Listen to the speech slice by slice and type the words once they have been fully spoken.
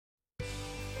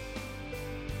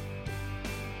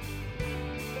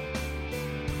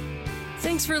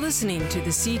Thanks for listening to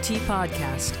the CT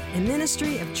Podcast, a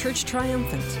ministry of Church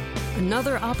Triumphant.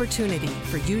 Another opportunity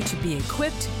for you to be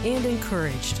equipped and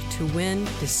encouraged to win,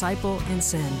 disciple, and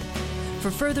send.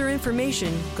 For further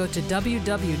information, go to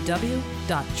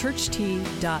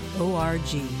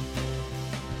www.churcht.org.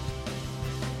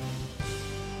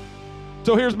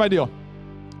 So here's my deal.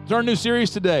 It's our new series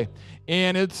today,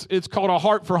 and it's called A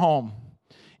Heart for Home.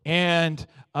 And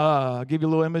I'll give you a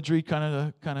little imagery,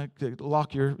 kind of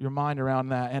lock your mind around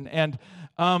that. And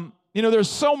there's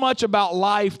so much about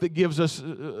life that gives us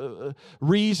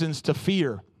reasons to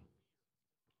fear.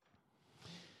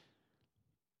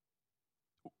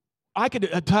 I could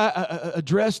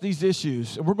address these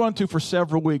issues, and we're going to for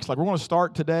several weeks. Like, we're going to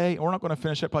start today, and we're not going to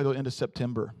finish up probably the end of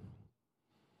September.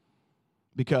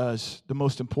 Because the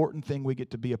most important thing we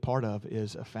get to be a part of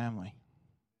is a family.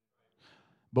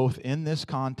 Both in this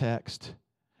context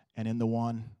and in the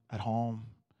one at home.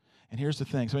 And here's the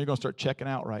thing. Some of you are going to start checking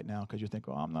out right now because you think,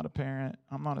 well, I'm not a parent,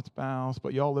 I'm not a spouse,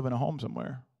 but you all live in a home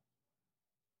somewhere.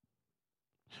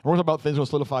 We're talking about things that will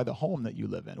solidify the home that you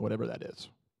live in, whatever that is,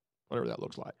 whatever that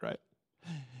looks like, right?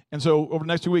 And so over the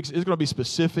next 2 weeks, it's going to be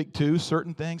specific to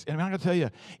certain things. And I'm going to tell you,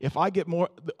 if I get more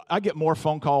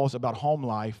phone calls about home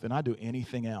life than I do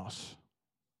anything else.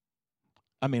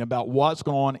 I mean, about what's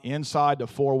going on inside the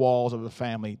four walls of the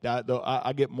family.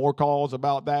 I get more calls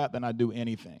about that than I do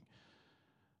anything.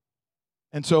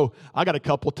 And so I got a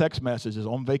couple text messages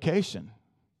on vacation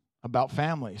about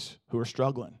families who are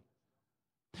struggling.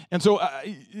 And so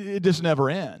it just never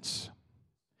ends.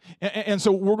 And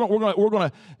so we're going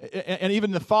to, and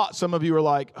even the thought, some of you are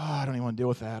like, oh, I don't even want to deal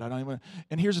with that.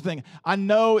 And here's the thing. I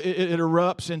know it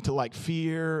erupts into like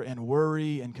fear and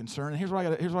worry and concern. And here's what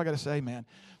I got to say, man.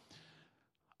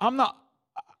 I'm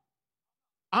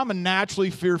a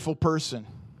naturally fearful person.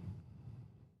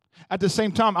 At the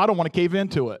same time, I don't want to cave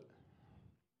into it.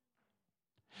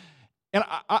 And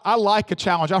I like a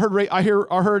challenge. I heard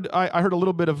a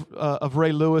little bit of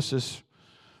Ray Lewis's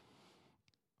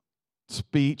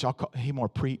speech. He more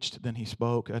preached than he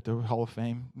spoke at the Hall of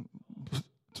Fame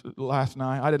last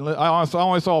night. I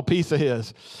only saw a piece of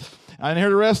his. I didn't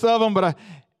hear the rest of them,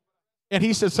 and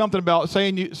he said something about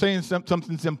saying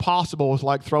something's impossible is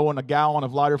like throwing a gallon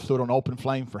of lighter fluid on open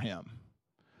flame for him.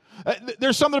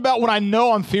 There's something about when I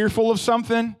know I'm fearful of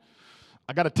something,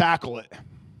 I got to tackle it.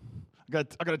 I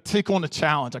got to take on the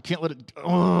challenge. I can't let it.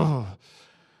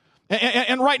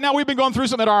 And right now we've been going through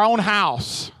something at our own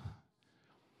house.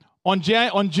 On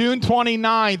June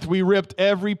 29th, we ripped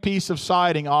every piece of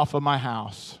siding off of my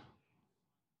house.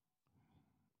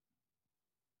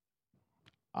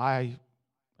 I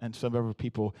and some other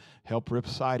people helped rip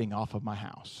siding off of my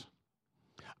house.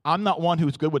 I'm not one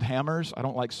who's good with hammers. I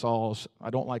don't like saws.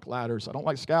 I don't like ladders. I don't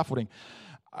like scaffolding.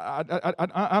 I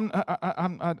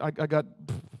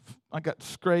got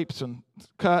scrapes and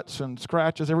cuts and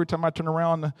scratches. Every time I turn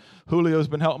around, Julio's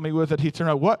been helping me with it. He turned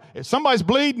around, what? Somebody's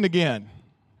bleeding again.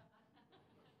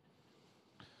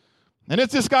 And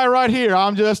it's this guy right here.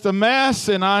 I'm just a mess,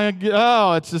 and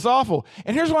it's just awful.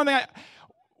 And here's one thing.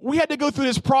 We had to go through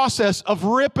this process of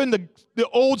ripping the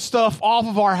old stuff off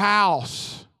of our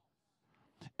house.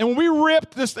 And when we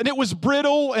ripped this, and it was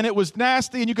brittle, and it was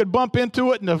nasty, and you could bump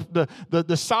into it, and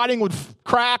the siding would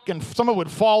crack, and some of it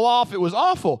would fall off. It was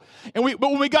awful. But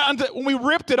when we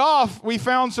ripped it off, we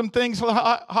found some things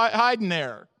hiding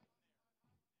there.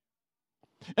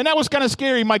 And that was kind of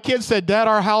scary. My kids said, "Dad,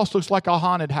 our house looks like a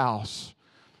haunted house."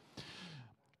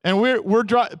 And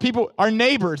our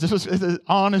neighbors, this is the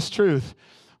honest truth,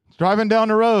 driving down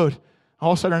the road,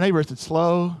 all of a sudden our neighbors said,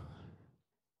 "Slow.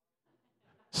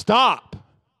 Stop."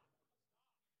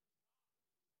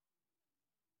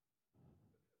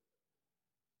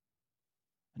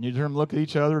 And you turn and look at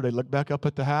each other. They look back up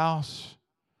at the house.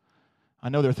 I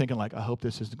know they're thinking like, I hope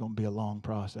this isn't going to be a long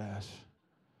process.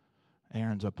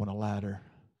 Aaron's up on a ladder.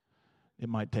 It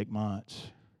might take months.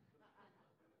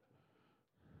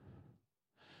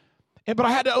 But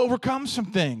I had to overcome some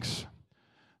things.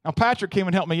 Now, Patrick came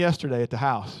and helped me yesterday at the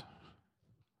house.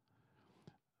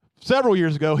 Several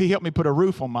years ago, he helped me put a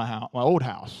roof on my old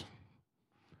house.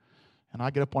 And I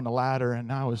get up on the ladder,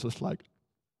 and I was just like,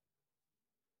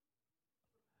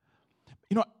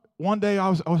 one day I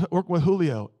was working with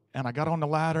Julio, and I got on the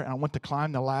ladder, and I went to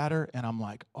climb the ladder, and I'm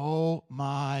like, oh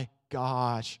my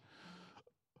gosh.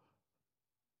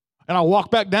 And I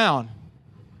walked back down.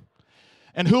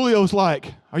 And Julio's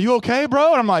like, "Are you okay,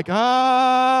 bro?" And I'm like,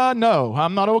 no,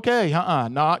 I'm not okay.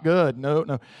 Not good.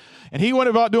 No. And he went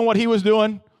about doing what he was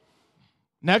doing.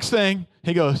 Next thing,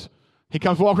 he comes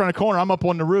walking around the corner. I'm up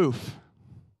on the roof.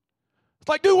 It's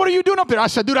like, "Dude, what are you doing up there?" I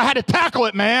said, "Dude, I had to tackle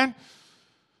it, man."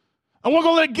 I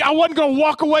wasn't going to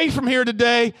walk away from here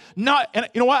today. And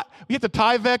you know what? You have to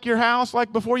Tyvek your house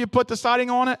like before you put the siding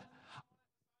on it.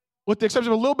 With the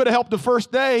exception of a little bit of help the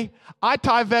first day, I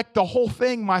Tyveked the whole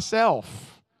thing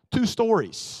myself. 2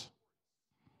 stories.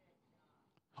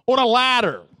 On a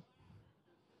ladder.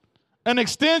 An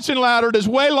extension ladder that's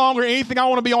way longer than anything I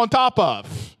want to be on top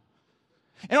of.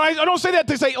 And I don't say that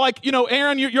to say, like, you know,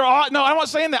 Aaron, you're no, I'm not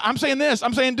saying that. I'm saying this.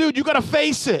 I'm saying, dude, you got to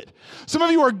face it. Some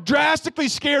of you are drastically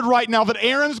scared right now that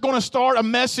Aaron's going to start a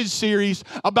message series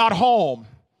about home.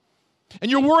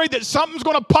 And you're worried that something's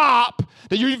going to pop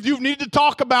that you've needed to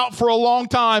talk about for a long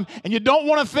time, and you don't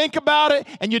want to think about it,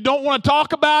 and you don't want to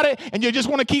talk about it, and you just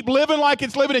want to keep living like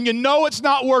it's living, and you know it's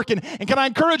not working. And can I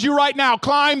encourage you right now,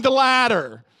 climb the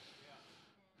ladder.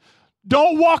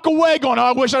 Don't walk away going, oh,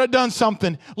 I wish I'd have done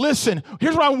something. Listen,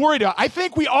 here's what I'm worried about. I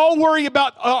think we all worry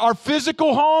about our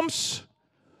physical homes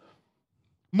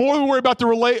more than we worry about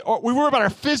we worry about our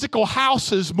physical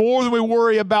houses more than we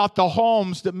worry about the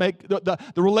homes that make the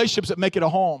relationships that make it a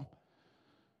home.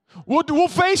 We'll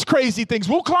face crazy things.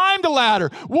 We'll climb the ladder.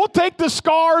 We'll take the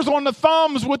scars on the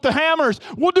thumbs with the hammers.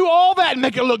 We'll do all that and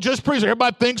make it look just pretty so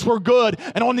everybody thinks we're good.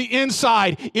 And on the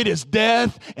inside, it is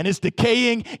death and it's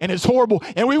decaying and it's horrible.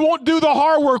 And we won't do the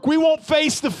hard work. We won't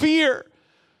face the fear.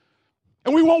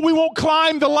 And we won't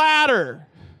climb the ladder.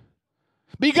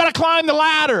 But you got to climb the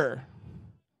ladder.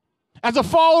 As a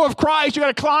follower of Christ, you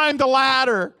got to climb the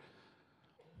ladder.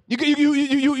 You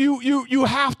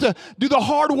have to do the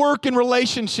hard work in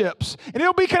relationships. And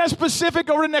it'll be kind of specific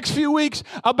over the next few weeks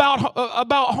about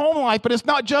home life, but it's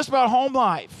not just about home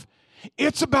life.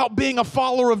 It's about being a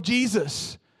follower of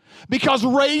Jesus. Because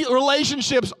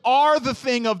relationships are the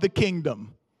thing of the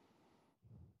kingdom.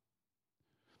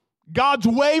 God's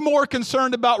way more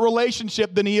concerned about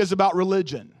relationship than he is about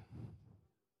religion.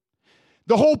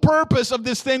 The whole purpose of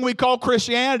this thing we call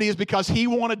Christianity is because he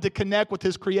wanted to connect with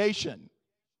his creation.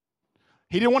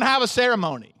 He didn't want to have a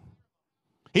ceremony.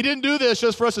 He didn't do this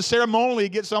just for us to ceremonially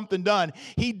get something done.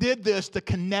 He did this to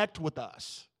connect with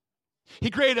us. He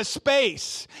created a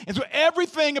space. And so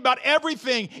everything about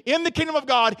everything in the kingdom of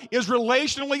God is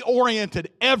relationally oriented.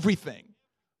 Everything.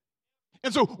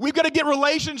 And so we've got to get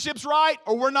relationships right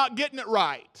or we're not getting it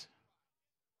right.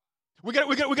 We got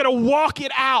to walk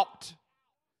it out.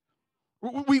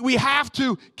 We have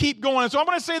to keep going. And so I'm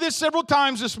going to say this several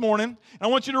times this morning, and I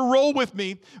want you to roll with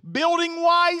me. Building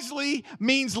wisely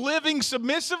means living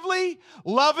submissively,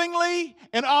 lovingly,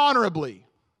 and honorably.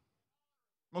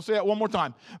 I'm going to say that one more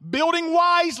time. Building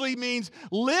wisely means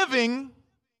living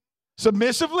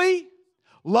submissively,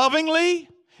 lovingly,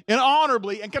 and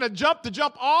honorably. And kind of jump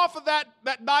off of that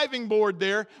diving board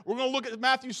there, we're going to look at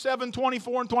Matthew 7,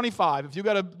 24 and 25. If you've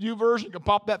got a new version, you can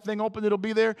pop that thing open. It'll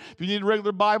be there. If you need a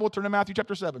regular Bible, turn to Matthew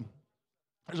chapter 7.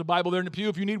 There's a Bible there in the pew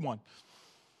if you need one.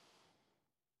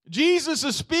 Jesus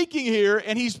is speaking here,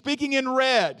 and he's speaking in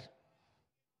red.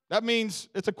 That means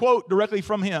it's a quote directly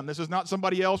from him. This is not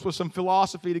somebody else with some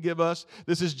philosophy to give us.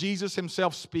 This is Jesus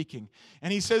himself speaking.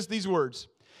 And he says these words.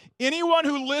 Anyone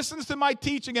who listens to my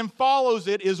teaching and follows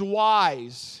it is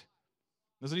wise.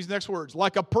 Listen to these next words.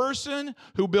 Like a person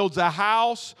who builds a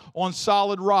house on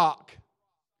solid rock.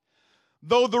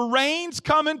 Though the rains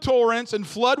come in torrents and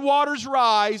floodwaters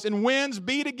rise and winds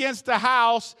beat against the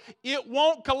house, it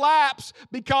won't collapse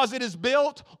because it is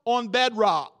built on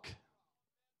bedrock.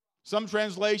 Some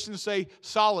translations say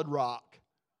solid rock.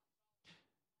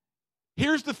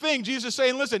 Here's the thing. Jesus is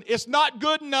saying, listen, it's not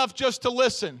good enough just to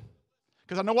listen.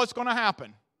 Because I know what's going to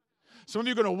happen. Some of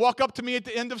you are going to walk up to me at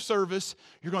the end of service.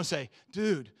 You're going to say,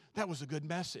 dude, that was a good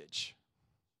message.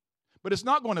 But it's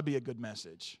not going to be a good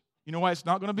message. You know why it's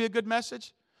not going to be a good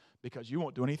message? Because you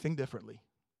won't do anything differently.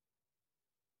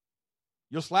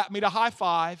 You'll slap me to high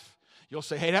five. You'll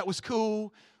say, hey, that was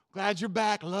cool. Glad you're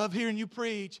back. Love hearing you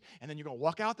preach. And then you're going to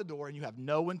walk out the door and you have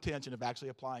no intention of actually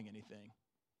applying anything.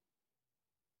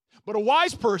 But a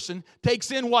wise person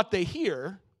takes in what they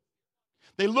hear.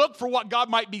 They look for what God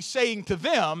might be saying to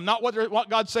them, not what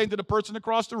God's saying to the person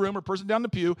across the room or person down the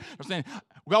pew. They're saying,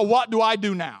 well, what do I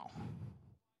do now?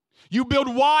 You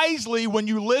build wisely when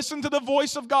you listen to the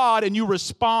voice of God and you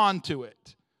respond to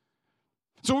it.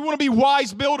 So we want to be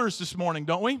wise builders this morning,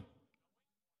 don't we?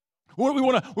 We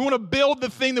want to build the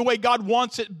thing the way God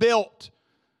wants it built.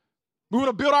 We want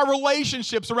to build our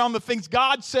relationships around the things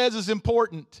God says is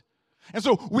important. And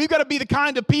so we've got to be the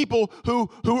kind of people who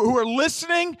are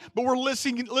listening, but we're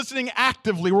listening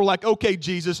actively. We're like, okay,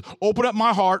 Jesus, open up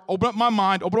my heart, open up my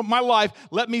mind, open up my life.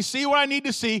 Let me see what I need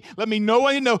to see. Let me know what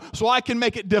I need to know so I can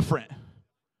make it different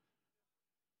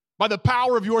by the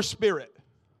power of your Spirit.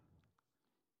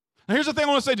 Now, here's the thing I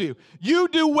want to say to you. You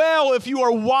do well if you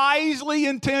are wisely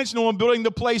intentional in building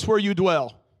the place where you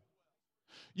dwell.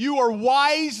 You are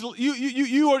wise.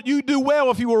 You do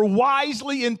well if you are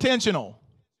wisely intentional.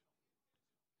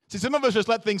 See, some of us just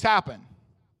let things happen.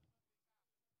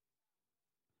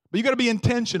 But you got to be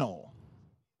intentional.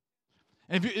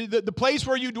 And if the place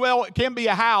where you dwell, it can be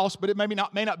a house, but it may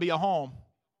not be a home.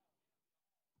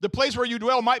 The place where you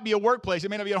dwell might be a workplace. It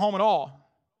may not be a home at all.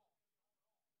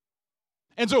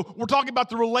 And so we're talking about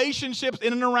the relationships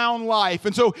in and around life.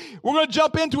 And so we're going to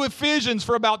jump into Ephesians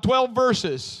for about 12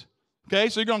 verses. Okay,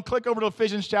 so you're going to click over to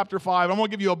Ephesians chapter 5. I'm going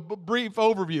to give you a brief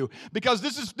overview because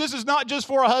this is not just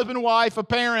for a husband, wife, a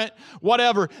parent,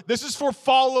 whatever. This is for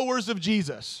followers of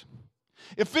Jesus.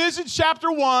 Ephesians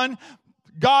chapter 1,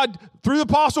 God, through the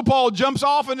Apostle Paul, jumps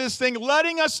off in this thing,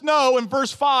 letting us know in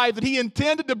verse 5 that he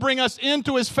intended to bring us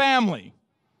into his family.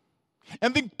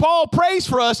 And then Paul prays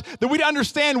for us that we'd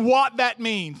understand what that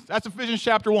means. That's Ephesians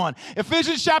chapter 1.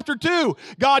 Ephesians chapter 2,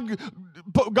 God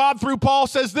through Paul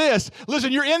says this.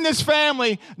 Listen, you're in this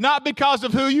family not because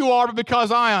of who you are, but because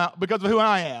of who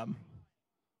I am.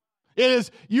 It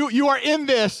is you are in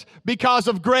this because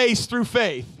of grace through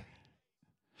faith.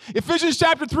 Ephesians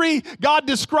chapter 3, God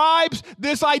describes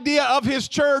this idea of his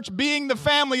church being the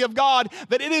family of God,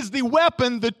 that it is the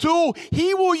weapon, the tool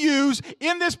he will use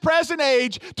in this present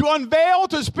age to unveil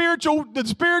to the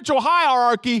spiritual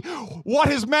hierarchy what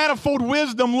his manifold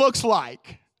wisdom looks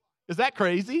like. Is that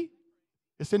crazy?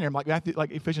 It's in there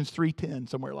like Ephesians 3:10,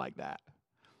 somewhere like that.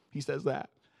 He says that.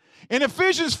 In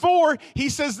Ephesians 4, he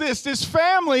says this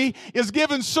family is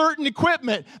given certain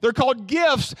equipment. They're called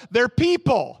gifts. They're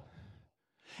people.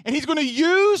 And he's going to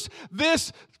use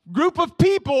this group of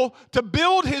people to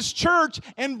build his church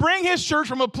and bring his church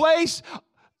from a place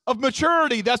of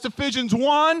maturity. That's Ephesians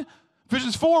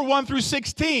 4, 1 through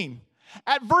 16.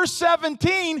 At verse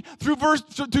 17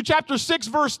 to chapter 6,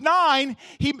 verse 9,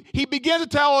 he begins to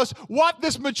tell us what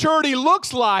this maturity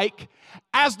looks like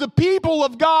as the people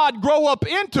of God grow up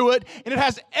into it, and it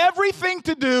has everything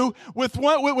to do with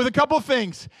a couple of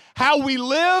things: how we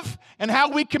live and how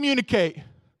we communicate.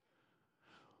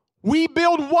 We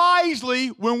build wisely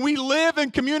when we live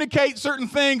and communicate certain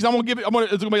things. It's going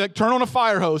to be like turn on a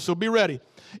fire hose, so be ready.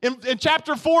 In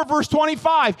chapter 4, verse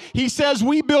 25, he says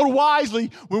we build wisely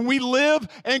when we live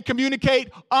and communicate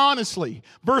honestly.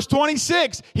 Verse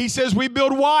 26, he says we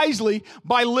build wisely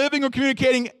by living or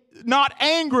communicating not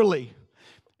angrily.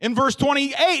 In verse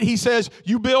 28, he says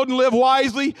you build and live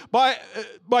wisely by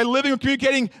living or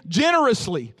communicating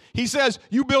generously. He says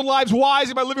you build lives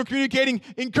wisely by living or communicating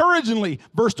encouragingly.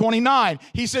 Verse 29,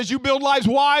 he says you build lives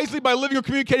wisely by living or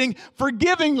communicating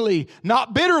forgivingly,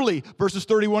 not bitterly. Verses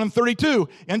 31 and 32.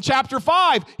 In chapter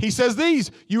 5, he says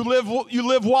these: you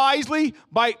build lives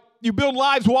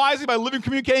wisely by living and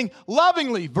communicating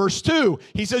lovingly. Verse 2,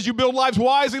 he says you build lives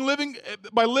wisely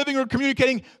by living or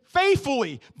communicating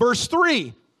faithfully. Verse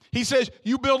 3, he says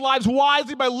you build lives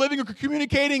wisely by living or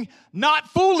communicating not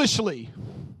foolishly.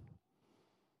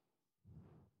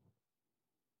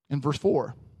 In verse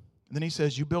 4, and then he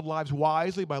says you build lives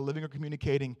wisely by living or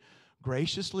communicating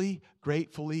graciously,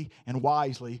 gratefully, and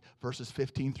wisely. Verses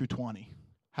 15 through 20.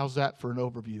 How's that for an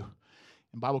overview?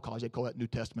 In Bible college, they call that New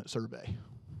Testament survey.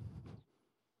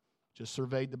 Just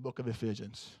surveyed the book of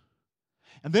Ephesians.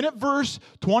 And then at verse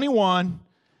 21,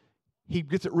 he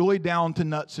gets it really down to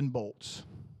nuts and bolts.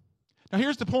 Now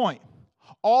here's the point.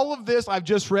 All of this I've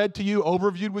just read to you,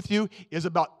 overviewed with you, is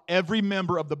about every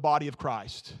member of the body of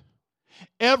Christ.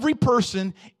 Every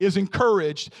person is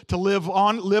encouraged to live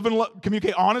and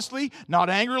communicate honestly,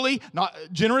 not angrily, not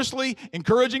generously,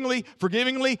 encouragingly,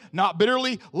 forgivingly, not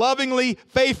bitterly, lovingly,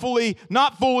 faithfully,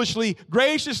 not foolishly,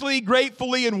 graciously,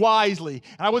 gratefully, and wisely.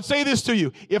 And I would say this to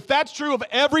you: if that's true of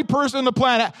every person on the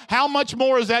planet, how much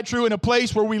more is that true in a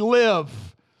place where we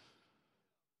live?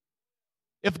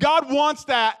 If God wants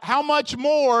that, how much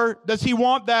more does he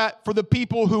want that for the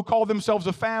people who call themselves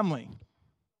a family?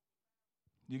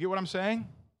 You get what I'm saying?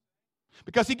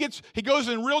 Because he goes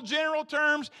in real general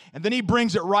terms, and then he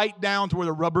brings it right down to where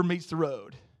the rubber meets the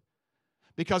road.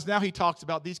 Because now he talks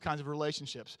about these kinds of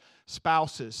relationships: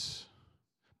 spouses,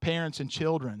 parents and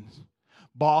children,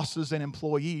 bosses and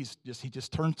employees. He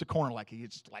just turns the corner like you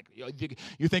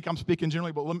think I'm speaking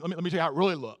generally, but let me tell you how it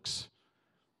really looks.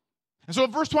 And so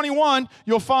in verse 21,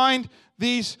 you'll find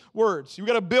these words.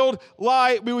 We're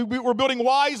building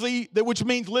wisely, which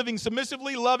means living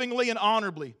submissively, lovingly, and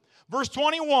honorably. Verse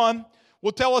 21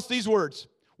 will tell us these words.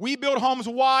 We build homes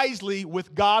wisely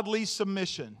with godly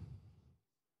submission.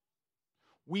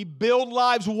 We build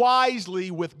lives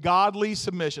wisely with godly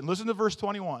submission. Listen to verse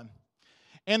 21.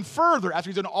 And further,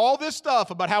 after he's done all this stuff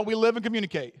about how we live and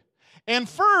communicate, And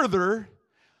further,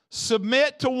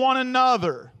 submit to one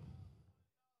another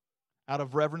out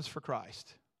of reverence for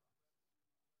Christ.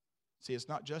 See, it's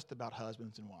not just about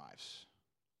husbands and wives.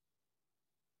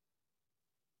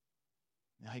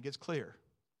 Now he gets clear.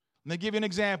 Let me give you an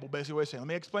example, basically what he's saying. Let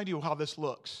me explain to you how this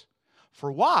looks.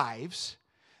 For wives,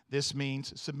 this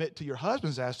means submit to your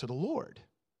husbands as to the Lord.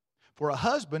 For a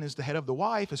husband is the head of the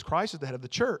wife as Christ is the head of the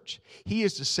church. He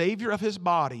is the Savior of his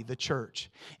body, the church.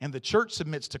 And the church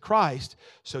submits to Christ.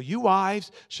 So you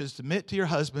wives should submit to your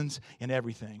husbands in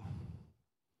everything.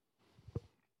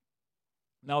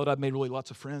 Now that I've made really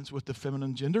lots of friends with the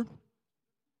feminine gender,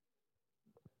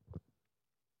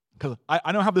 because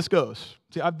I know how this goes.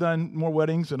 See, I've done more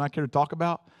weddings than I care to talk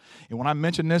about. And when I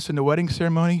mention this in the wedding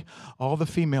ceremony, all the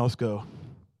females go,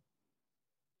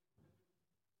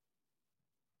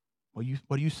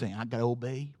 what are you saying? I got to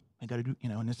obey. I got to do,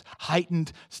 in this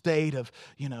heightened state of,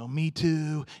 me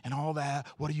too and all that.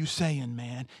 What are you saying,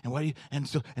 man? And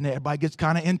everybody gets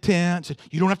kind of intense. And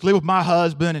you don't have to live with my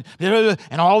husband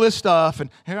and all this stuff. And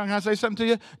can I say something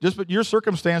to you? But your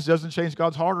circumstance doesn't change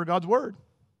God's heart or God's word.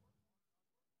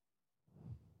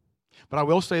 But I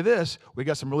will say this, we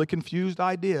got some really confused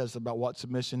ideas about what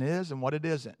submission is and what it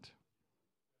isn't.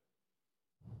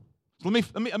 So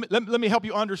let me help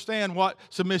you understand what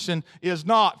submission is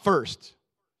not first.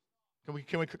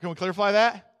 Can we clarify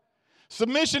that?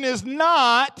 Submission is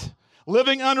not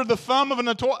living under the thumb of an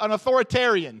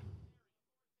authoritarian.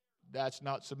 That's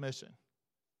not submission.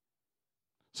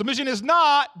 Submission is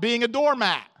not being a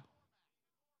doormat.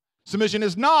 Submission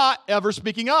is not ever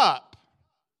speaking up.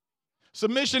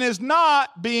 Submission is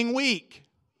not being weak.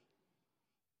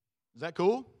 Is that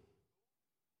cool?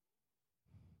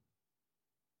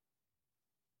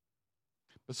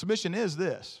 But submission is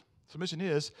this. Submission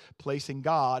is placing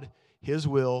God, His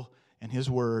will, and His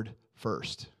word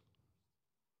first.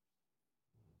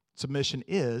 Submission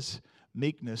is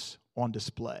meekness on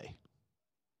display.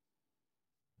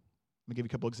 Let me give you a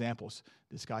couple examples.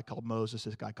 This guy called Moses,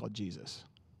 this guy called Jesus.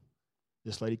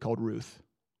 This lady called Ruth.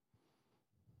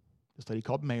 This lady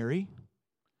called Mary.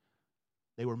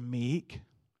 They were meek,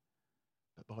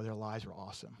 but boy, their lives were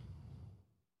awesome.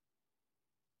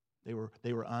 They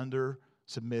were under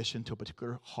submission to a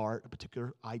particular heart, a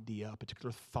particular idea, a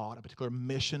particular thought, a particular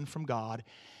mission from God,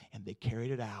 and they carried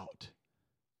it out.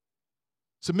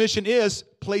 Submission is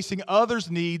placing others'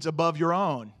 needs above your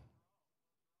own.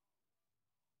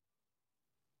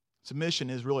 Submission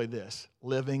is really this,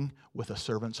 living with a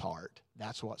servant's heart.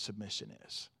 That's what submission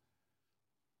is.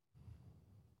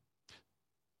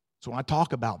 So when I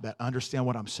talk about that, understand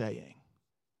what I'm saying.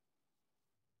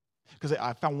 Because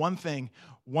I found one thing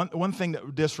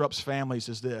that disrupts families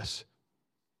is this.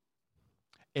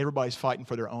 Everybody's fighting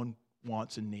for their own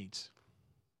wants and needs.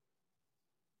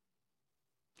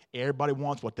 Everybody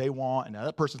wants what they want, and the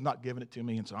other person's not giving it to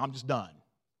me, and so I'm just done.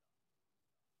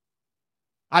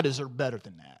 I deserve better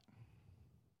than that.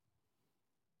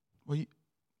 Well,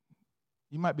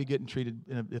 you might be getting treated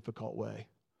in a difficult way,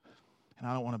 and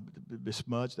I don't want to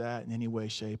besmudge that in any way,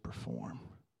 shape, or form.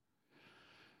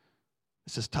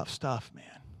 This is tough stuff, man.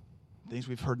 Things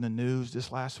we've heard in the news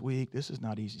this last week, this is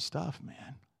not easy stuff,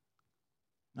 man.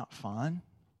 Not fun.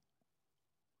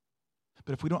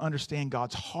 But if we don't understand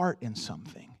God's heart in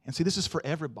something, and see, this is for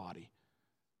everybody.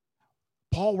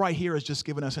 Paul right here has just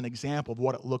given us an example of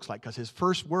what it looks like, because his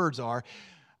first words are,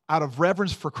 out of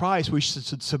reverence for Christ, we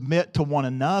should submit to one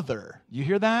another. You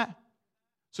hear that?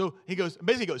 So he goes,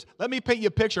 let me paint you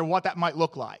a picture of what that might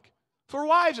look like. For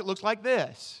wives, it looks like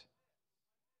this.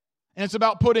 And it's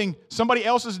about putting somebody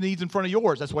else's needs in front of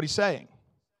yours. That's what he's saying.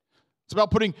 It's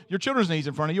about putting your children's needs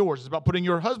in front of yours. It's about putting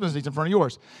your husband's needs in front of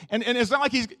yours. And it's not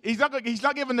like he's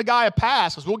not giving the guy a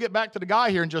pass, because we'll get back to the guy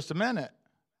here in just a minute.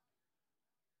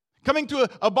 Coming to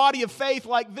a body of faith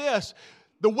like this,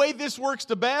 the way this works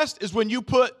the best is when you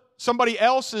put somebody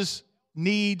else's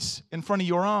needs in front of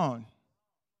your own.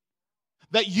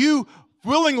 That you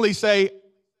willingly say,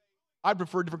 I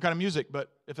prefer a different kind of music, but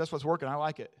if that's what's working, I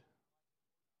like it.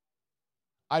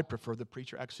 I prefer the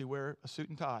preacher actually wear a suit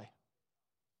and tie.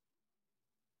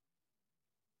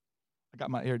 I got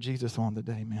my Air Jesus on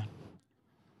today, man.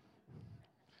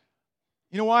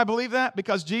 You know why I believe that?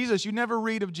 Because Jesus, you never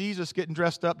read of Jesus getting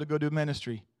dressed up to go do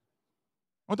ministry.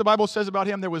 What the Bible says about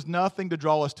him, there was nothing to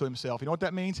draw us to himself. You know what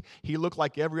that means? He looked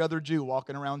like every other Jew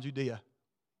walking around Judea.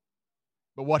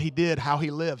 But what he did, how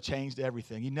he lived, changed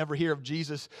everything. You never hear of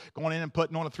Jesus going in and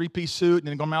putting on a three-piece suit and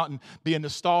then going out and being the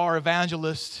star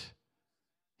evangelist.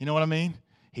 You know what I mean?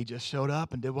 He just showed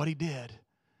up and did what he did.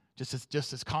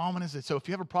 Just as common as it. So if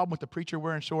you have a problem with the preacher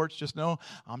wearing shorts, just know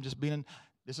I'm just being.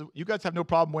 You guys have no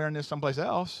problem wearing this someplace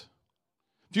else.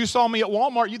 If you saw me at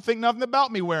Walmart, you'd think nothing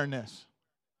about me wearing this.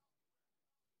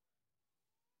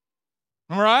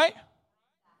 All right?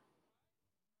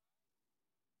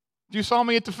 If you saw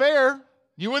me at the fair,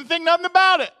 you wouldn't think nothing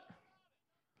about it.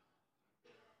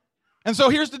 And so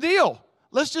here's the deal.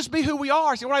 Let's just be who we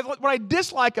are. See, what I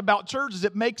dislike about church is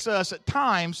it makes us at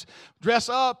times dress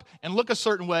up and look a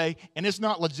certain way, and it's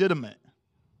not legitimate.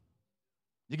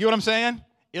 You get what I'm saying?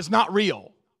 It's not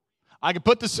real. I can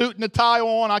put the suit and the tie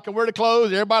on. I can wear the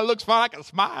clothes. Everybody looks fine. I can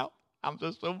smile. I'm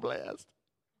just so blessed.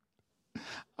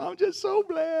 I'm just so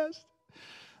blessed.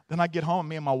 Then I get home,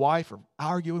 me and my wife are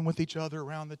arguing with each other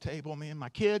around the table. Me and my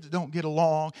kids don't get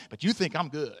along, but you think I'm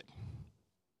good.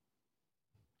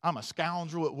 I'm a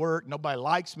scoundrel at work. Nobody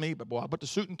likes me, but boy, I put the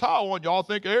suit and tie on. Y'all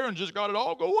think Aaron just got it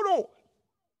all going on.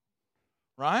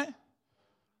 Right?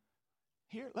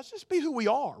 Here, let's just be who we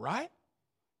are, right?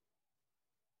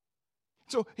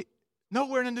 So,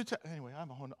 nowhere in a new anyway,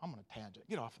 I'm on a tangent.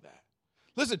 Get off of that.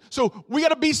 Listen, so we got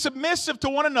to be submissive to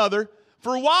one another.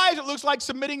 For wives, it looks like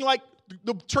submitting like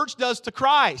the church does to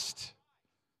Christ.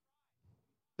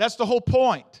 That's the whole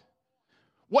point.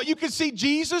 What you can see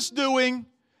Jesus doing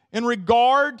in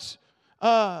regards,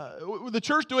 the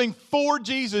church doing for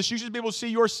Jesus, you should be able to see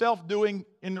yourself doing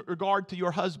in regard to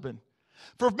your husband.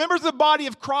 For members of the body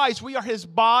of Christ, we are His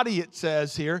body, it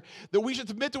says here, that we should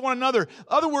submit to one another. In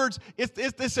other words, it's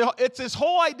this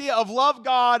whole idea of love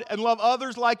God and love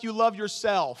others like you love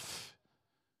yourself.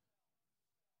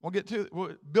 We'll get to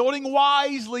it. Building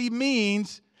wisely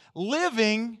means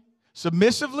living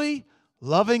submissively,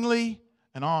 lovingly,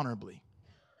 and honorably.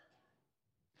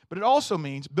 But it also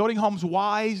means building homes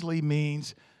wisely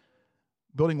means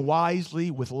building wisely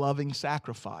with loving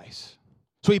sacrifice.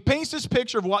 So he paints this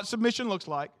picture of what submission looks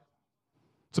like.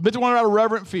 Submit to one another out of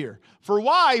reverent fear. For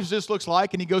wives, this looks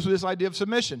like, and he goes with this idea of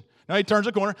submission. Now he turns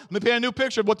the corner. Let me paint a new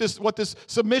picture of what this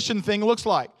submission thing looks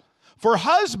like. For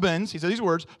husbands, he said these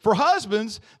words, for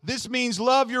husbands, this means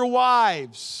love your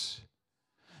wives,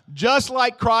 just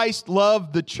like Christ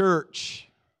loved the church.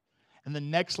 And the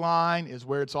next line is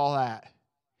where it's all at.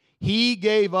 He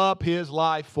gave up His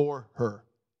life for her.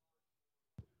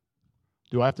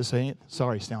 Do I have to say it?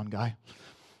 Sorry, sound guy.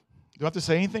 Do I have to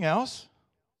say anything else?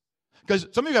 Because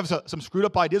some of you have some screwed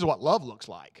up ideas of what love looks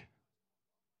like.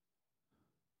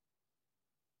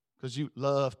 Because you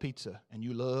love pizza, and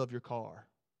you love your car,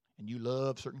 and you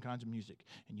love certain kinds of music,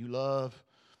 and you love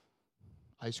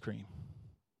ice cream,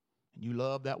 and you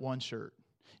love that one shirt,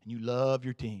 and you love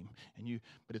your team,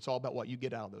 but it's all about what you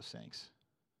get out of those things.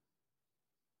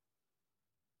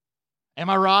 Am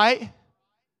I right?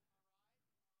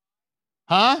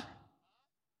 Huh?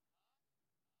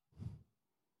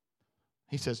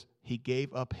 He says, He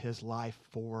gave up His life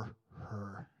for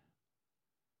her.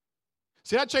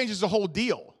 See, that changes the whole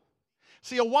deal.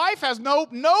 See, a wife has no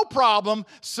problem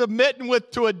submitting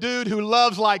to a dude who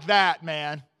loves like that,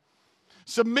 man.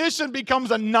 Submission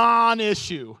becomes a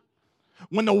non-issue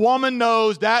when the woman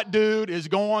knows that dude is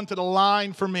going to the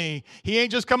line for me. He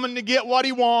ain't just coming to get what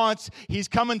he wants. He's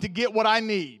coming to get what I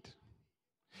need.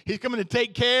 He's coming to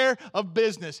take care of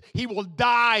business. He will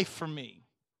die for me.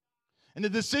 And the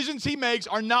decisions he makes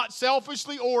are not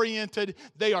selfishly oriented.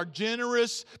 They are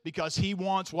generous because he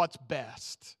wants what's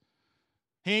best.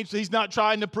 He's not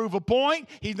trying to prove a point.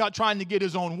 He's not trying to get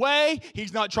his own way.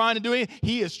 He's not trying to do anything.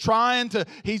 He is trying to,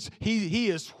 he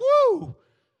is, whoo.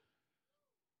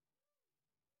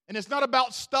 And it's not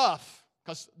about stuff,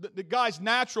 because the guy's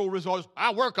natural result is,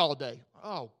 I work all day.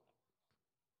 Oh.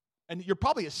 And you're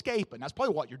probably escaping. That's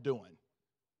probably what you're doing.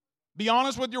 Be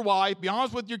honest with your wife. Be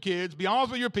honest with your kids. Be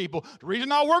honest with your people. The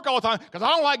reason I work all the time, because I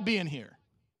don't like being here.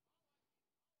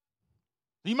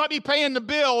 You might be paying the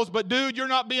bills, but dude, you're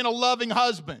not being a loving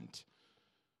husband.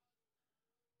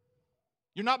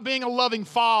 You're not being a loving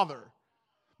father.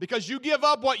 Because you give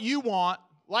up what you want,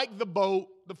 like the boat,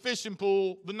 the fishing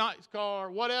pool, the nice car,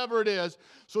 whatever it is,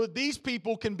 so that these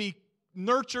people can be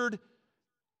nurtured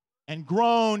and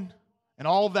grown and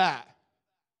all that.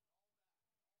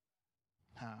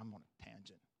 I'm on a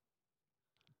tangent.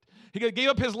 He gave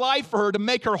up His life for her to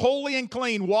make her holy and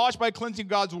clean, washed by cleansing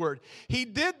God's word. He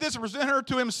did this to present her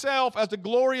to Himself as the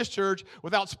glorious church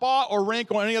without spot or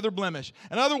wrinkle or any other blemish.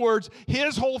 In other words,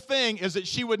 His whole thing is that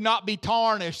she would not be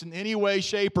tarnished in any way,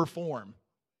 shape, or form.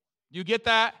 You get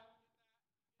that?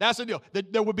 That's the deal.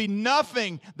 That there would be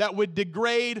nothing that would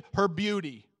degrade her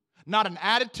beauty. Not an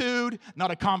attitude,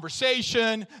 not a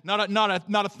conversation, not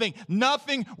a thing.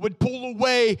 Nothing would pull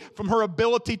away from her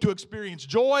ability to experience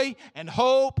joy and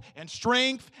hope and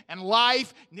strength and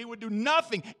life. And He would do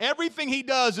nothing. Everything He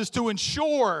does is to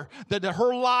ensure that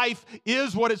her life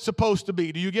is what it's supposed to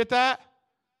be. Do you get that?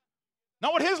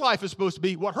 Not what his life is supposed to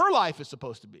be, what her life is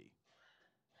supposed to be.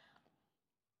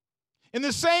 In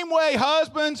the same way,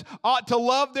 husbands ought to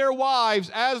love their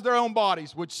wives as their own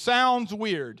bodies, which sounds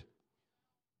weird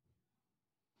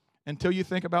until you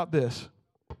think about this.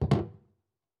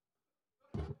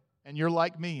 And you're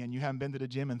like me and you haven't been to the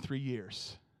gym in 3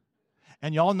 years.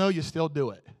 And y'all know you still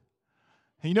do it.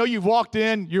 And you know you've walked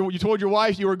in, you told your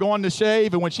wife you were going to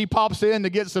shave, and when she pops in to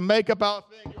get some makeup out,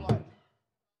 you're like,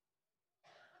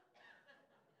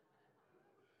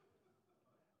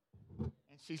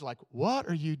 she's like, what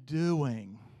are you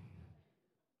doing?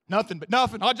 Nothing, but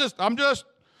nothing. I'm just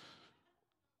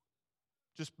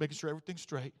making sure everything's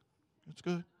straight. It's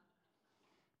good.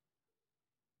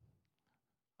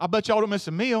 I bet y'all don't miss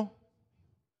a meal.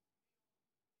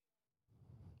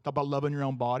 Talk about loving your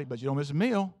own body, but you don't miss a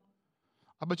meal.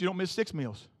 I bet you don't miss 6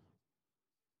 meals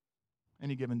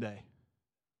any given day.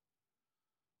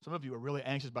 Some of you are really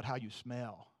anxious about how you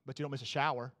smell, but you don't miss a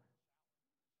shower.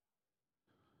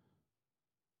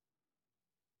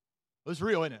 It's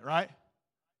real, isn't it, right?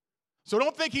 So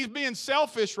don't think he's being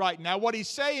selfish right now. What he's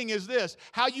saying is this: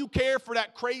 how you care for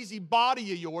that crazy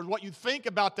body of yours, what you think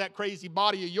about that crazy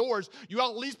body of yours, you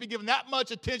ought at least be giving that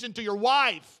much attention to your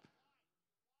wife.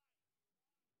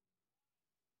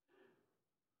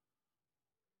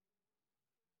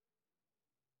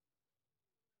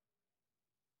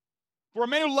 For a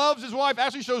man who loves his wife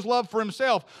actually shows love for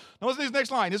himself. Notice this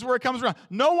next line. This is where it comes around.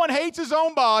 No one hates his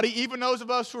own body, even those of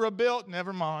us who are built.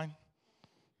 Never mind.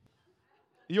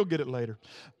 You'll get it later.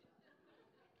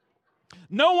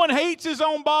 No one hates his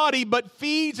own body, but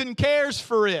feeds and cares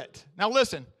for it. Now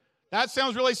listen, that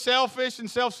sounds really selfish and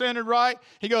self-centered, right?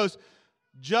 He goes,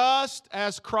 just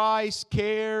as Christ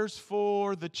cares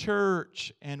for the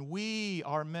church, and we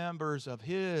are members of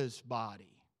his body.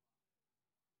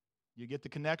 You get the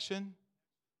connection?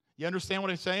 You understand what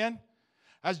I'm saying?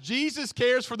 As Jesus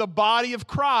cares for the body of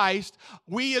Christ,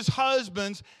 we as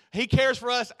husbands, he cares for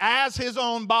us as his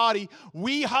own body.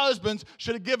 We husbands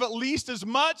should give at least as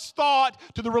much thought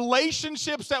to the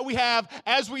relationships that we have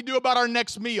as we do about our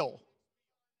next meal.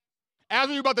 As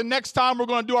we do about the next time we're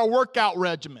going to do our workout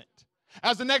regimen.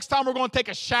 As the next time we're going to take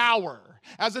a shower.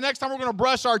 As the next time we're going to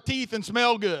brush our teeth and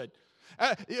smell good.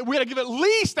 We got to give at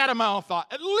least that amount of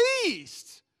thought. At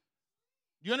least.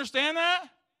 You understand that?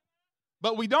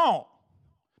 But we don't.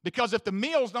 Because if the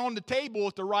meal's not on the table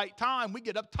at the right time, we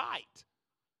get uptight.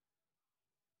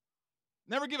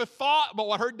 Never give a thought about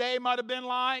what her day might have been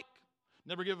like.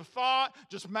 Never give a thought.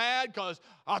 Just mad because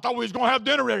I thought we was going to have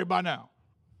dinner ready by now.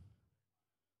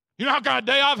 You know how kind of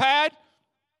day I've had?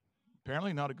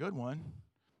 Apparently not a good one.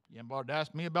 You haven't bothered to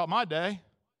ask me about my day.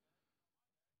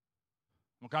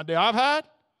 What kind of day I've had?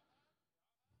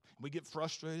 We get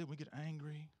frustrated. We get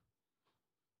angry.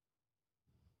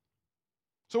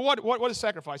 So what is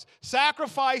sacrifice?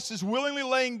 Sacrifice is willingly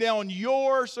laying down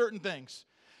your certain things.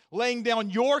 Laying down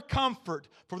your comfort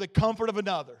for the comfort of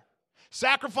another.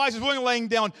 Sacrifice is willingly laying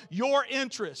down your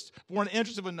interest for an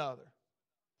interest of another.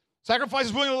 Sacrifice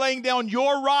is willingly laying down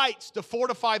your rights to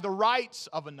fortify the rights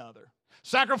of another.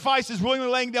 Sacrifice is willingly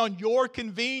laying down your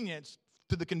convenience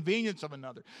to the convenience of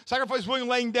another. Sacrifice is willingly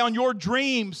laying down your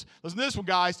dreams. Listen to this one,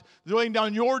 guys. They're laying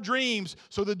down your dreams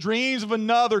so the dreams of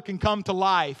another can come to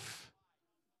life.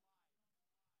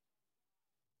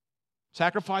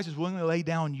 Sacrifice is willing to lay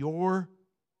down your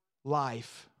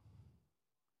life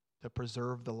to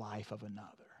preserve the life of another.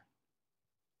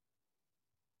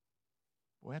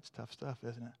 Boy, that's tough stuff,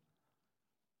 isn't it?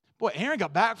 Boy, Aaron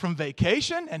got back from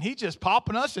vacation and he's just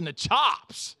popping us in the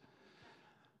chops.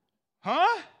 Huh?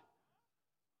 You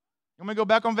want me to go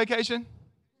back on vacation?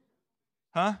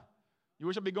 Huh? You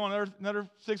wish I'd be going another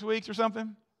 6 weeks or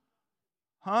something?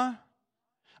 Huh?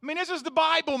 I mean, this is the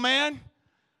Bible, man.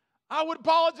 I would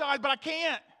apologize, but I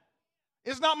can't.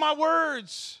 It's not my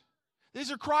words. These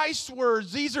are Christ's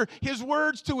words. These are his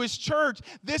words to his church.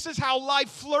 This is how life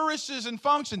flourishes and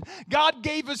functions. God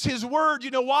gave us his word.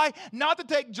 You know why? Not to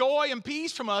take joy and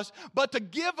peace from us, but to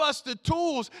give us the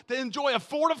tools to enjoy a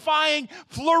fortifying,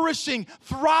 flourishing,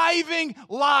 thriving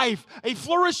life. A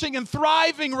flourishing and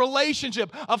thriving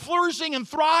relationship. A flourishing and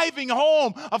thriving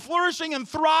home. A flourishing and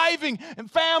thriving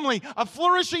family. A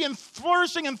flourishing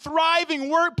and thriving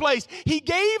workplace. He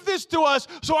gave this to us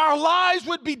so our lives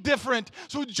would be different.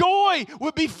 So joy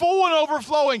would be full and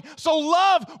overflowing, so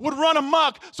love would run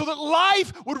amok, so that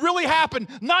life would really happen,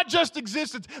 not just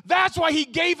existence. That's why he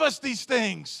gave us these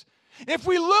things. If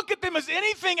we look at them as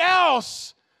anything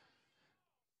else,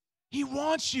 he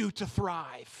wants you to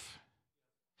thrive.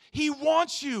 He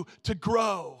wants you to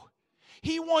grow.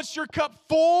 He wants your cup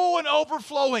full and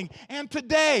overflowing. And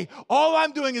today, all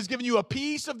I'm doing is giving you a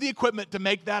piece of the equipment to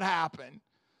make that happen.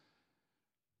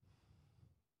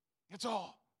 That's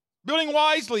all. Building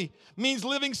wisely means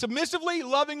living submissively,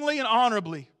 lovingly, and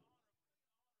honorably.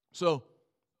 So,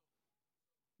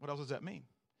 what else does that mean?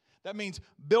 That means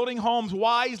building homes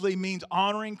wisely means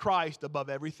honoring Christ above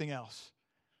everything else.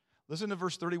 Listen to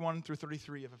verse 31 through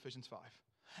 33 of Ephesians 5.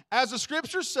 As the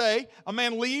scriptures say, a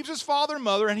man leaves his father and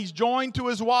mother and he's joined to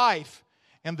his wife,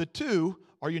 and the two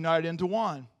are united into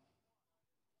one.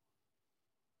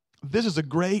 This is a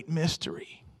great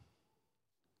mystery,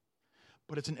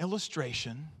 but it's an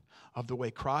illustration of the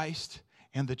way Christ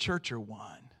and the church are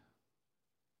one.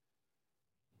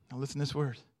 Now listen to this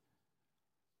word.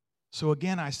 So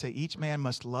again, I say each man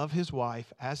must love his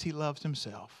wife as he loves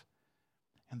himself,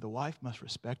 and the wife must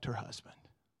respect her husband.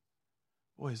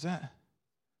 Boy, is that...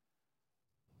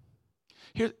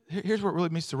 Here's what really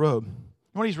meets the road. You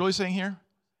know what he's really saying here?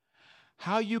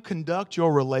 How you conduct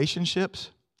your relationships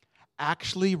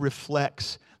actually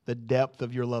reflects the depth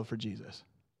of your love for Jesus.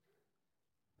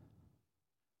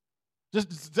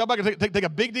 Just step back and take a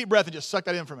big, deep breath and just suck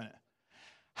that in for a minute.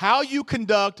 How you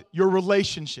conduct your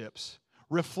relationships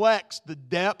reflects the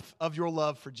depth of your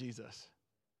love for Jesus.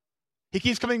 He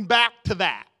keeps coming back to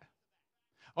that.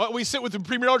 We sit with the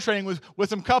premarital training with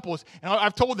some couples, and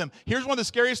I've told them, here's one of the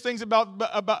scariest things about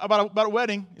a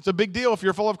wedding. It's a big deal if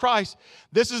you're full of Christ.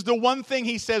 This is the one thing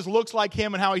he says looks like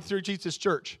him and how he treats his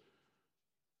church.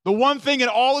 The one thing in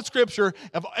all of Scripture,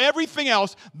 of everything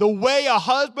else, the way a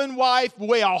husband, wife, the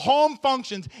way a home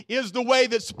functions is the way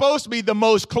that's supposed to be the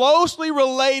most closely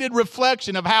related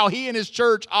reflection of how he and his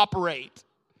church operate.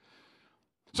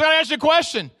 So I gotta ask you a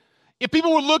question. If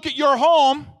people would look at your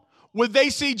home, would they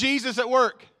see Jesus at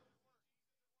work?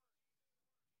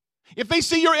 If they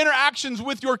see your interactions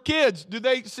with your kids, do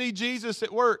they see Jesus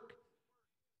at work?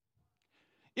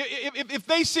 If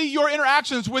they see your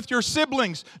interactions with your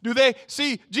siblings, do they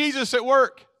see Jesus at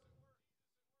work?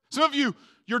 Some of you,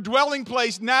 your dwelling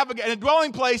place, and a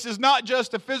dwelling place is not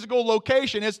just a physical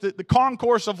location, it's the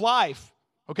concourse of life.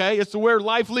 Okay? It's where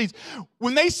life leads.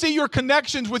 When they see your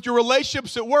connections with your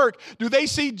relationships at work, do they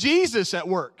see Jesus at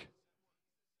work?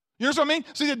 You know what I mean?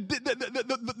 See,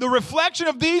 the reflection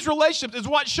of these relationships is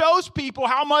what shows people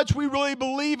how much we really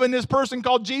believe in this person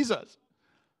called Jesus.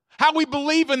 How we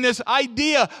believe in this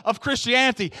idea of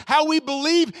Christianity. How we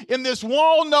believe in this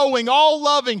all-knowing,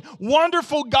 all-loving,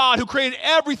 wonderful God who created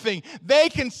everything. They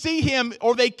can see him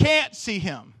or they can't see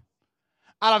him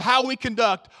out of how we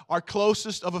conduct our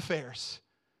closest of affairs.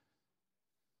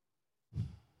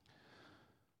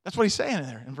 That's what he's saying in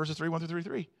there in verses 31 through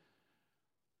 33.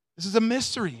 This is a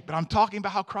mystery, but I'm talking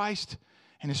about how Christ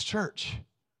and his church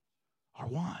are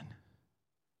one.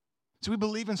 So we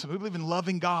believe in something. We believe in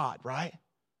loving God, right?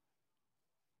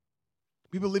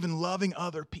 We believe in loving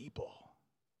other people.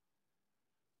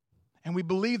 And we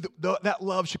believe that that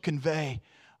love should convey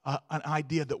an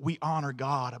idea that we honor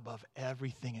God above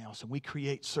everything else. And we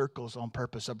create circles on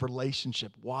purpose of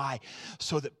relationship. Why?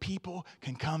 So that people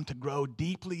can come to grow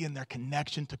deeply in their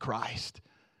connection to Christ.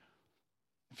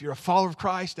 If you're a follower of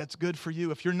Christ, that's good for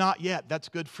you. If you're not yet, that's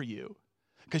good for you.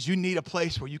 Because you need a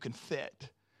place where you can fit.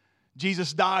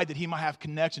 Jesus died that he might have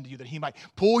connection to you, that he might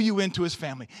pull you into his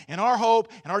family. And our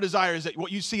hope and our desire is that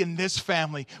what you see in this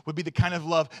family would be the kind of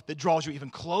love that draws you even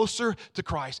closer to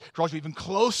Christ, draws you even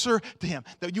closer to him.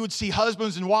 That you would see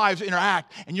husbands and wives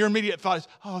interact, and your immediate thought is,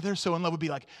 oh, they're so in love, would be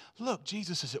like, look,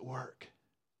 Jesus is at work.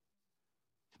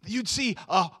 You'd see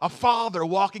a father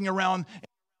walking around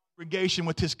congregation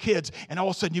with his kids, and all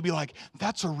of a sudden you'd be like,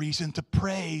 that's a reason to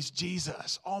praise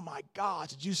Jesus. Oh my God,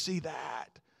 did you see that?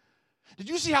 Did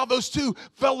you see how those two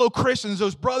fellow Christians,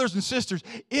 those brothers and sisters,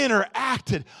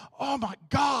 interacted? Oh my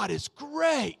God, it's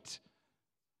great.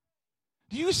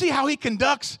 Do you see how he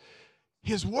conducts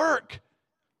his work?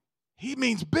 He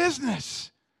means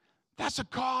business. That's a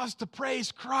cause to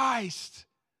praise Christ.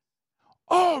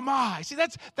 Oh my. See,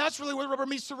 that's really where the rubber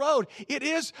meets the road. It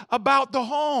is about the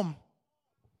home.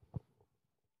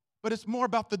 But it's more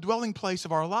about the dwelling place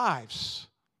of our lives.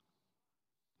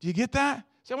 Do you get that?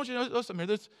 See, I want you to know something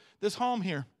here. This home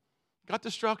here, got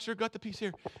the structure, got the piece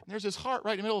here. And there's this heart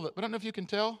right in the middle of it. But I don't know if you can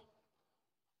tell.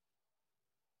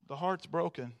 The heart's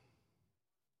broken.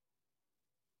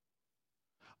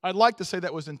 I'd like to say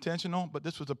that was intentional, but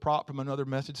this was a prop from another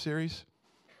message series.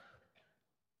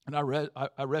 And I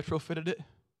retrofitted it.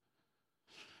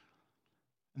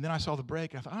 And then I saw the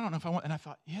break. And I thought, I don't know if I want. And I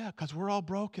thought, yeah, because we're all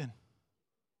broken.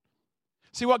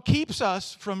 See, what keeps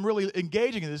us from really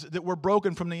engaging in this is that we're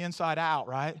broken from the inside out,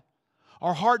 right?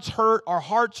 Our hearts hurt, our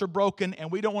hearts are broken, and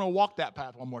we don't want to walk that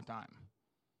path one more time.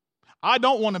 I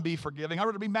don't want to be forgiving. I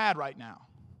want to be mad right now.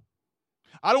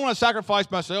 I don't want to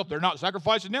sacrifice myself. They're not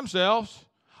sacrificing themselves.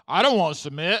 I don't want to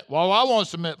submit. What do I want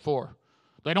to submit for?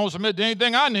 They don't submit to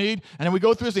anything I need. And then we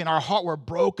go through this thing, and our heart, we're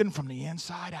broken from the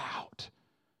inside out.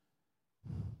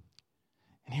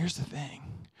 And here's the thing.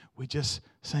 We just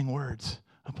sing words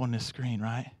up on this screen,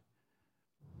 right?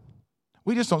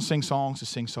 We just don't sing songs to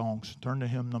sing songs. Turn to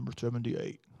hymn number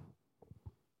 78.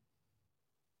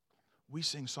 We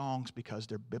sing songs because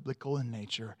they're biblical in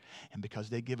nature and because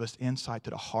they give us insight to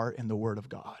the heart and the Word of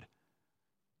God.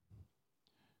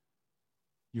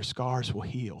 Your scars will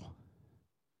heal.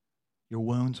 Your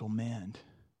wounds will mend,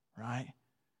 right?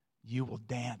 You will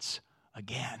dance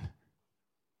again.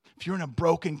 If you're in a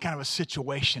broken kind of a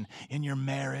situation in your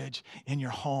marriage, in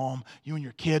your home, you and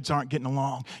your kids aren't getting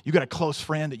along, you got a close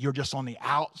friend that you're just on the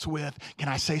outs with, can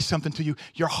I say something to you?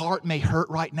 Your heart may hurt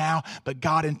right now, but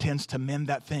God intends to mend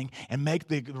that thing and make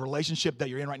the relationship that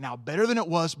you're in right now better than it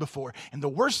was before. And the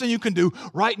worst thing you can do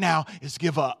right now is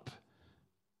give up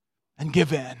and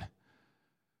give in.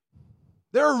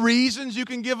 There are reasons you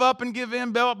can give up and give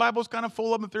in. The Bible's kind of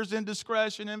full of them. If there's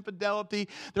indiscretion, infidelity,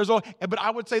 there's all. But I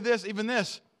would say this, even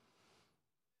this.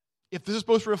 If this is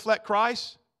supposed to reflect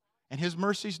Christ and His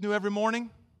mercies new every morning,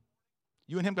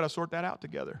 you and Him got to sort that out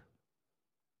together.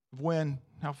 When,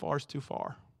 how far is too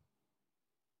far?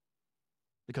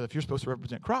 Because if you're supposed to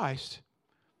represent Christ,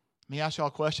 let me ask y'all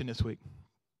a question this week.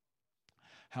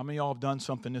 How many of y'all have done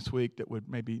something this week that would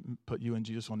maybe put you and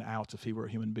Jesus on the outs if He were a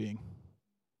human being?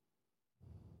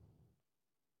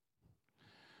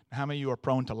 How many of you are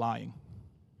prone to lying?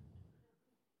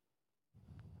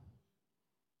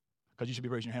 Because you should be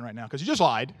raising your hand right now, because you just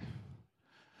lied.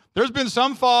 There's been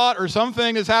some thought or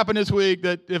something that's happened this week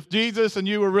that if Jesus and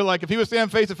you were really like, if He was standing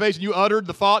face to face and you uttered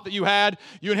the thought that you had,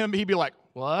 you and Him, He'd be like,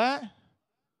 what?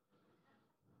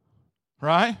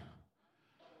 Right?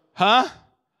 Huh?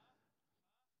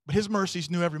 But His mercy's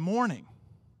new every morning.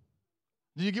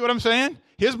 Do you get what I'm saying?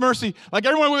 His mercy, like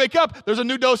every morning we wake up, there's a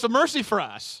new dose of mercy for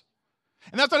us.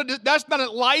 And that's not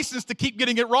a license to keep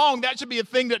getting it wrong. That should be a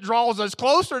thing that draws us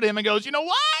closer to Him and goes, you know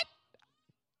what?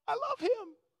 I love Him.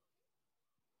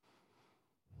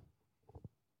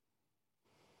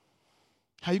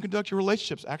 How you conduct your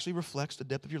relationships actually reflects the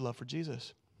depth of your love for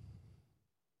Jesus.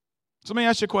 So let me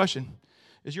ask you a question.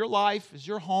 Is your life, is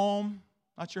your home,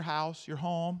 not your house, your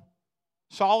home,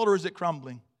 solid or is it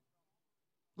crumbling?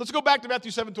 Let's go back to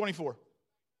Matthew 7:24.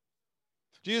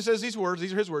 Jesus says these words,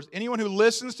 these are His words. Anyone who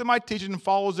listens to my teaching and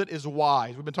follows it is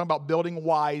wise. We've been talking about building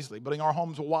wisely, building our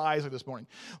homes wisely this morning.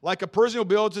 Like a person who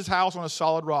builds his house on a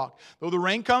solid rock. Though the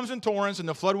rain comes in torrents and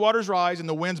the floodwaters rise and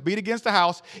the winds beat against the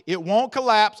house, it won't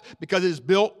collapse because it is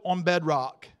built on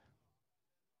bedrock.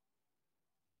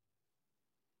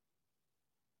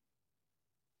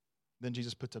 Then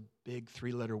Jesus puts a big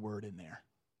 3-letter word in there.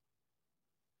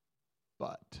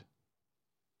 But.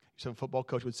 So a football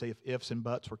coach would say if ifs and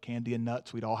buts were candy and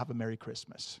nuts, we'd all have a Merry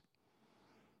Christmas.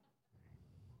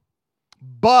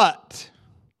 But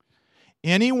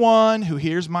anyone who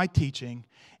hears my teaching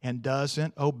and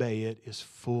doesn't obey it is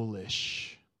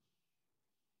foolish.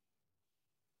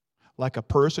 Like a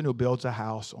person who builds a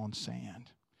house on sand.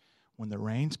 When the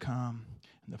rains come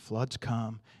and the floods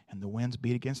come and the winds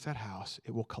beat against that house,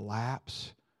 it will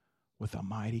collapse with a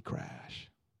mighty crash.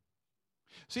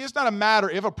 See, it's not a matter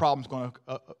if a problem's going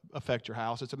to affect your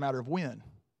house. It's a matter of when.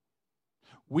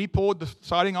 We pulled the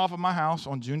siding off of my house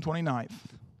on June 29th.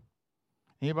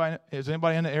 Is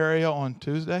anybody in the area on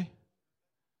Tuesday?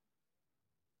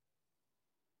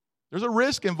 There's a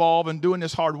risk involved in doing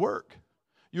this hard work.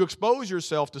 You expose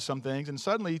yourself to some things, and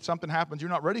suddenly something happens you're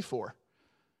not ready for.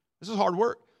 This is hard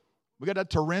work. We got that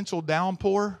torrential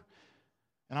downpour.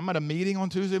 And I'm at a meeting on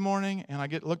Tuesday morning, and I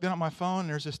look down at my phone, and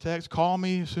there's this text, call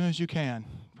me as soon as you can,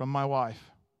 from my wife.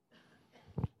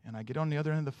 And I get on the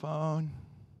other end of the phone,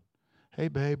 hey,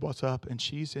 babe, what's up? And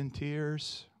she's in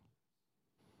tears.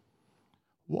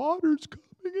 Water's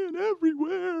coming in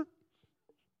everywhere.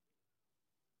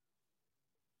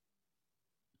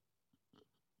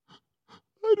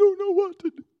 I don't know what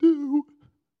to do.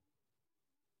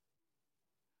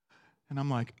 And I'm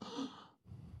like,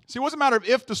 see, it wasn't a matter of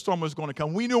if the storm was going to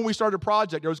come. We knew when we started a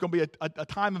project there was going to be a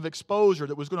time of exposure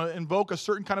that was going to invoke a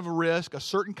certain kind of a risk, a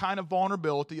certain kind of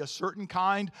vulnerability, a certain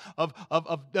kind of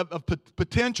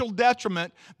potential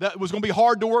detriment that was going to be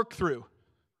hard to work through.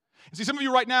 And see, some of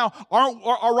you right now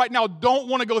don't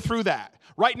want to go through that.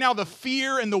 Right now, the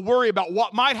fear and the worry about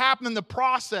what might happen in the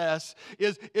process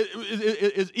is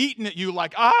eating at you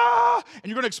like, and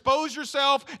you're going to expose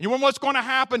yourself, and you wonder what's going to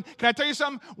happen. Can I tell you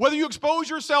something? Whether you expose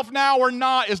yourself now or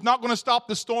not is not going to stop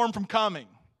the storm from coming.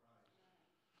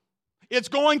 It's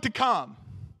going to come.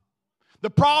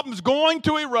 The problem's going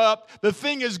to erupt. The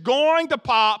thing is going to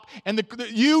pop, and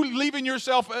you leaving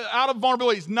yourself out of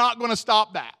vulnerability is not going to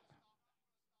stop that.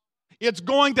 It's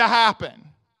going to happen.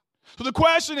 So the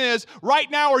question is, right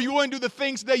now, are you willing to do the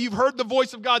things today you've heard the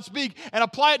voice of God speak and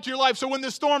apply it to your life so when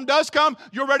the storm does come,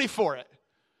 you're ready for it?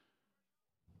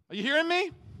 Are you hearing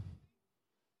me?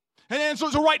 And so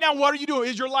right now, what are you doing?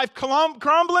 Is your life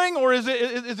crumbling or is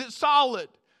it solid?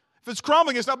 If it's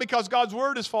crumbling, it's not because God's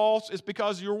word is false. It's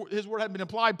because his word hadn't been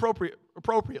applied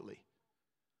appropriately.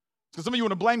 Because some of you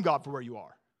want to blame God for where you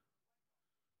are.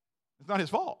 It's not his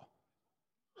fault.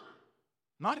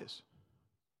 Not his.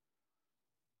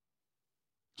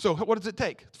 So what does it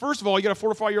take? First of all, you got to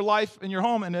fortify your life and your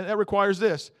home, and that requires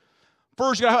this.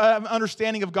 First, you got to have an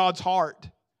understanding of God's heart.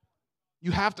 You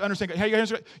have to understand.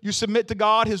 You submit to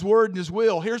God, his word, and his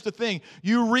will. Here's the thing.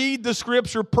 You read the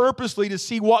scripture purposely to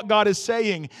see what God is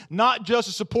saying, not just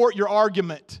to support your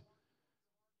argument.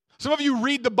 Some of you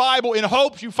read the Bible in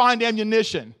hopes you find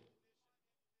ammunition.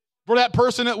 For that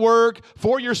person at work,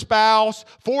 for your spouse,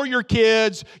 for your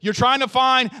kids. You're trying to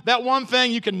find that one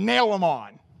thing you can nail them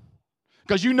on.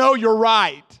 Because you know you're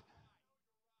right.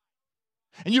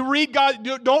 And you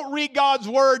don't read God's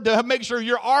word to make sure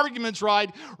your argument's right.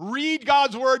 Read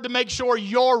God's word to make sure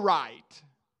you're right.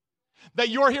 That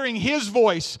you're hearing his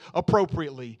voice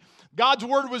appropriately. God's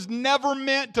word was never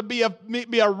meant to be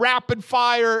a rapid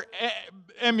fire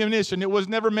ammunition. It was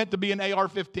never meant to be an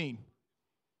AR-15.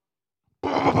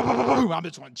 I'm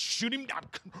just going to shoot him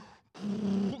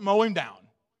down, mow him down.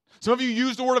 Some of you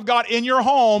use the word of God in your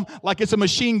home like it's a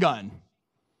machine gun.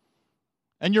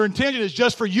 And your intention is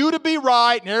just for you to be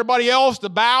right and everybody else to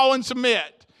bow and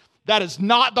submit. That is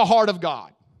not the heart of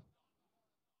God.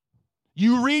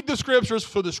 You read the scriptures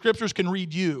so the scriptures can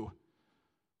read you.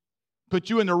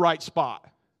 Put you in the right spot.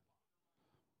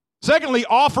 Secondly,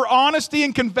 offer honesty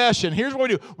and confession. Here's what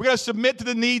we do. We got to submit to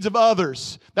the needs of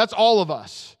others. That's all of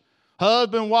us.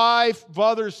 Husband, wife,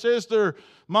 brother, sister,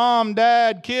 mom,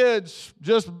 dad, kids,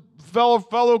 just fellow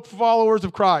followers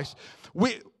of Christ.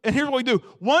 And here's what we do.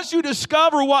 Once you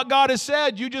discover what God has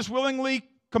said, you just willingly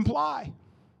comply.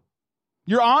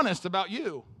 You're honest about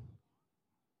you.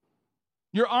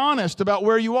 You're honest about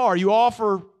where you are. You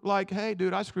offer like, hey,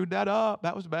 dude, I screwed that up.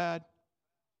 That was bad.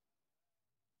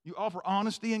 You offer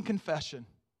honesty and confession.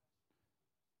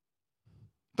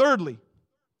 Thirdly,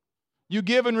 you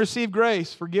give and receive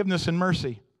grace, forgiveness, and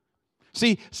mercy. See,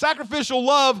 you sacrificially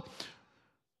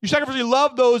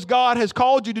love those God has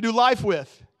called you to do life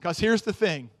with. Because here's the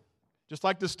thing. Just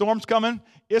like the storm's coming,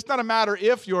 it's not a matter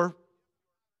if your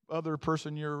other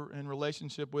person you're in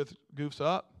relationship with goofs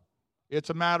up.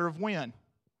 It's a matter of when.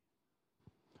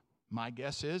 My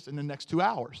guess is in the next 2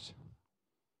 hours.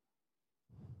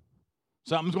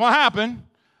 Something's going to happen.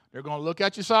 They're going to look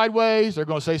at you sideways. They're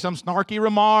going to say some snarky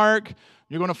remark.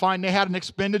 You're going to find they had an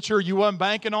expenditure you wasn't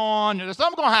banking on.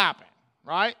 Something's going to happen,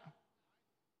 right?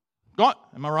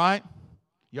 Am I right?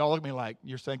 Y'all look at me like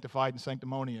you're sanctified and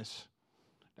sanctimonious.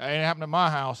 That ain't happened in my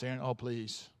house, Aaron. Oh,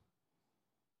 please.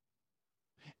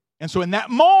 And so in that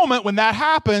moment, when that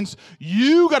happens,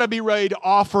 you got to be ready to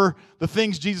offer the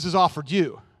things Jesus has offered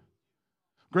you.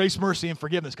 Grace, mercy, and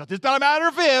forgiveness. Because it's not a matter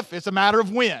of if, it's a matter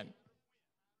of when.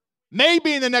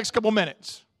 Maybe in the next couple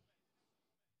minutes.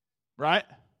 Right?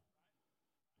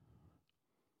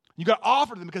 You got to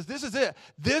offer them because this is it.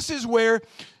 This is where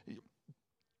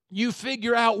you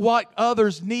figure out what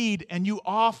others need and you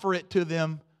offer it to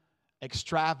them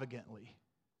extravagantly.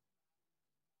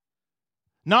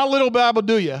 Not a little Bible,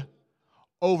 do you?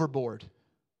 Overboard.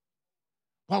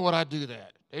 Why would I do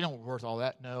that? They don't worth all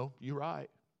that. No, you're right.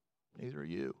 Neither are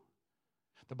you.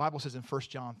 The Bible says in 1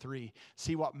 John 3,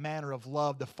 see what manner of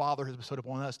love the Father has bestowed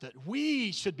upon us that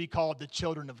we should be called the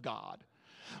children of God.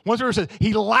 One scripture says,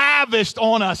 he lavished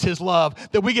on us his love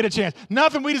that we get a chance.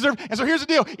 Nothing we deserve. And so here's the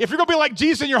deal. If you're going to be like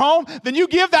Jesus in your home, then you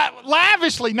give that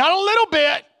lavishly, not a little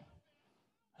bit.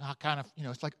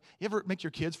 It's like, you ever make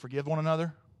your kids forgive one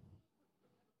another?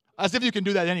 As if you can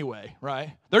do that anyway,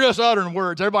 right? They're just uttering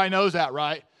words. Everybody knows that,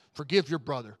 right? Forgive your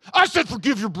brother. I said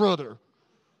forgive your brother.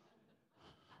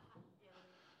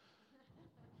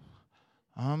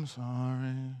 I'm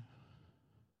sorry.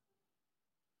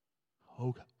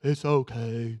 Okay. It's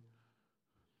okay.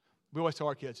 We always tell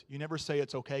our kids, you never say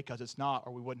it's okay because it's not,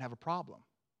 or we wouldn't have a problem.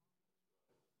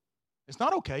 It's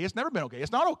not okay. It's never been okay.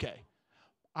 It's not okay.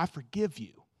 I forgive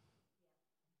you.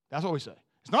 That's what we say.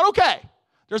 It's not okay.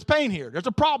 There's pain here. There's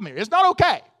a problem here. It's not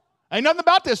okay. Ain't nothing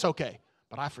about this okay.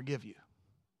 But I forgive you.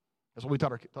 That's what we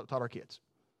taught our kids.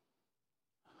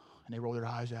 And they roll their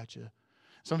eyes at you.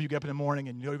 Some of you get up in the morning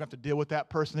and you have to deal with that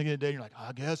person again today. And you're like,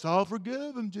 I guess I'll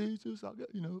forgive him, Jesus.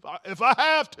 If I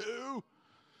have to.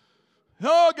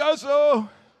 No, I guess so.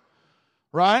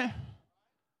 Right?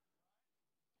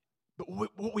 But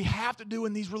what we have to do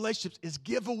in these relationships is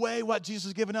give away what Jesus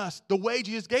has given us, the way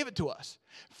Jesus gave it to us.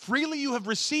 Freely you have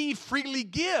received, freely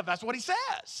give. That's what he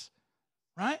says,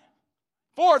 right?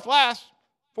 Fourth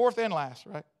and last,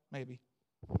 right? Maybe.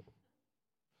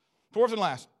 Fourth and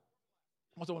last.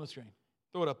 What's up on the screen?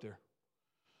 Throw it up there.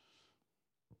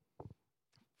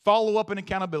 Follow up and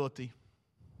accountability.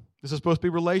 This is supposed to be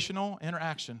relational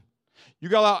interaction. You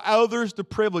got to allow others the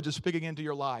privilege of speaking into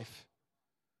your life.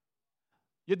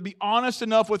 You have to be honest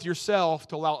enough with yourself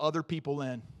to allow other people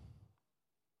in.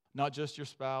 Not just your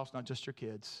spouse, not just your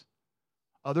kids.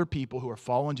 Other people who are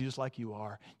following Jesus like you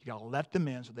are. You got to let them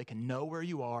in so they can know where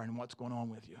you are and what's going on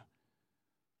with you.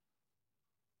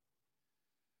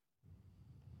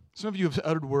 Some of you have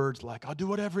uttered words like, I'll do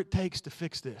whatever it takes to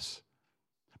fix this.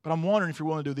 But I'm wondering if you're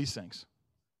willing to do these things.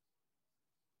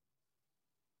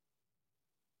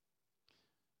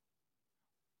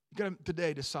 You got to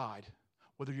today decide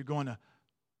whether you're going to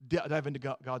dive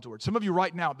into God's word. Some of you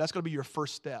right now, that's going to be your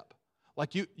first step.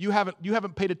 Like you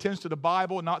haven't paid attention to the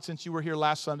Bible, not since you were here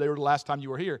last Sunday or the last time you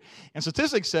were here. And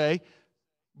statistics say,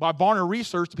 by Barna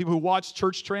Research, the people who watch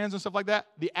church trends and stuff like that,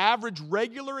 the average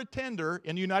regular attender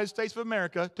in the United States of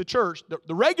America to church,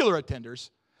 the regular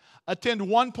attenders, attend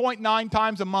 1.9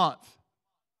 times a month.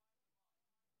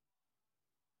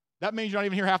 That means you're not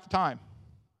even here half the time.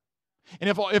 And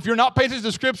if you're not paying attention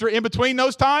to Scripture in between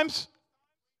those times,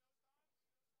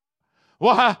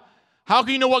 well, how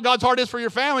can you know what God's heart is for your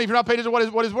family if you're not paying attention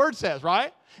to what His Word says,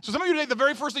 right? So some of you today, the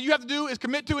very first thing you have to do is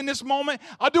commit to in this moment,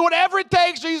 I'll do whatever it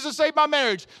takes, Jesus, to save my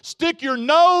marriage. Stick your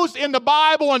nose in the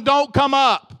Bible and don't come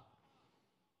up.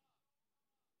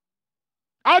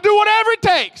 I'll do whatever it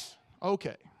takes.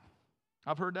 Okay.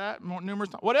 I've heard that numerous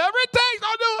times. Whatever it takes,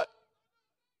 I'll do it.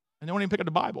 And they won't even pick up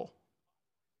the Bible.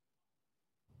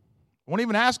 Won't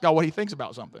even ask God what He thinks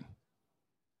about something.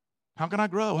 How can I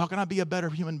grow? How can I be a better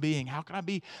human being? How can I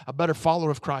be a better follower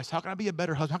of Christ? How can I be a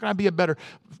better husband? How can I be a better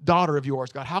daughter of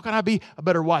yours, God? How can I be a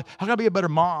better wife? How can I be a better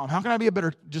mom? How can I be a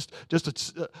better just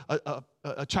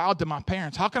a child to my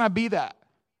parents? How can I be that?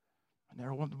 I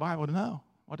never want the Bible to know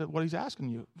what He's asking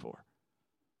you for.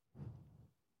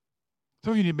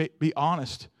 Some of you need to be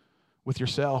honest with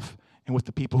yourself and with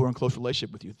the people who are in close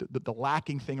relationship with you. The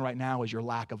lacking thing right now is your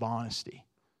lack of honesty.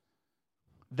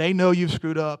 They know you've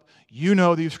screwed up. You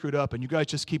know that you've screwed up. And you guys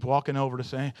just keep walking over to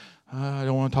saying, I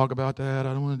don't want to talk about that.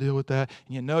 I don't want to deal with that.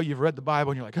 And you know you've read the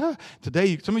Bible and you're like,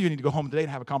 today, some of you need to go home today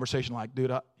and have a conversation like,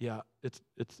 dude,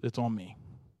 it's on me.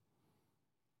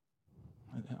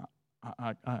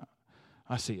 I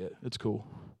see it. It's cool.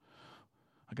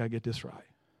 I got to get this right.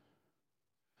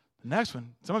 The next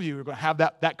one, some of you are going to have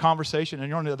that conversation and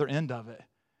you're on the other end of it.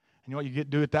 And you know what you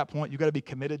do at that point? You've got to be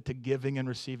committed to giving and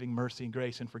receiving mercy and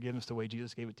grace and forgiveness the way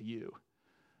Jesus gave it to you.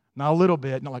 Not a little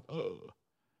bit, not like, oh.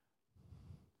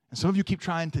 And some of you keep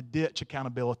trying to ditch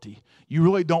accountability. You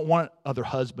really don't want other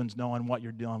husbands knowing what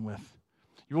you're dealing with.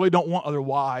 You really don't want other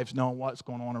wives knowing what's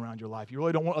going on around your life. You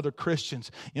really don't want other Christians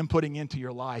inputting into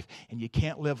your life. And you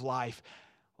can't live life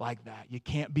like that. You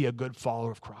can't be a good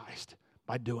follower of Christ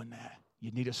by doing that. You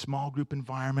need a small group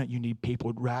environment. You need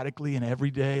people radically and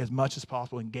every day, as much as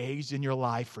possible, engaged in your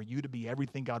life for you to be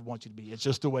everything God wants you to be. It's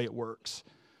just the way it works.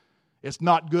 It's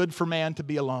not good for man to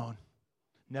be alone.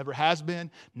 Never has been,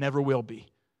 never will be.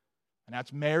 And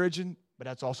that's marriage, but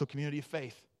that's also community of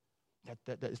faith.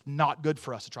 That is not good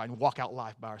for us to try and walk out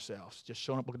life by ourselves, just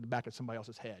showing up looking at the back of somebody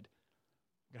else's head.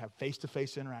 You've got to have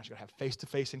face-to-face interaction. You've got to have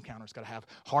face-to-face encounters. You've got to have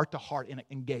heart-to-heart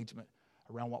engagement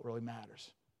around what really matters.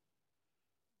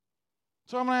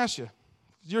 So I'm going to ask you,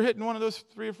 you're hitting one of those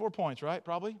 3 or 4 points, right?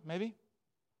 Probably, maybe.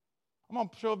 I'm going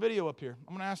to show a video up here.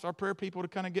 I'm going to ask our prayer people to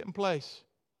kind of get in place.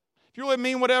 If you really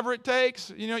mean whatever it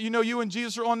takes, you know you and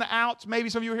Jesus are on the outs. Maybe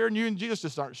some of you are here and you and Jesus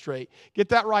just aren't straight. Get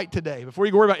that right today. Before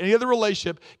you worry about any other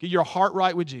relationship, get your heart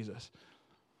right with Jesus.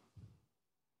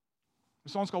 The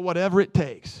song's called Whatever It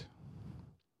Takes.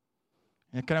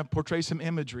 And it kind of portrays some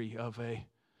imagery of a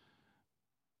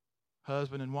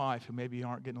husband and wife who maybe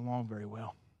aren't getting along very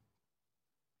well.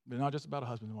 But not just about a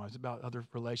husband and wife. It's about other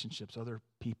relationships, other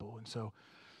people. And so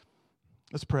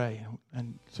let's pray.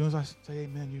 And as soon as I say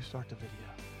amen, you start the video.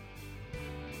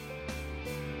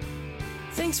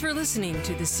 Thanks for listening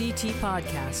to the CT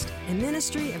Podcast, a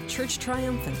ministry of Church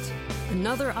Triumphant.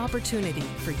 Another opportunity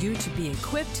for you to be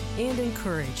equipped and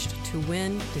encouraged to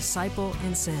win, disciple,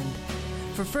 and send.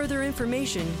 For further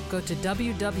information, go to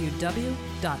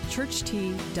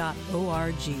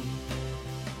www.churcht.org.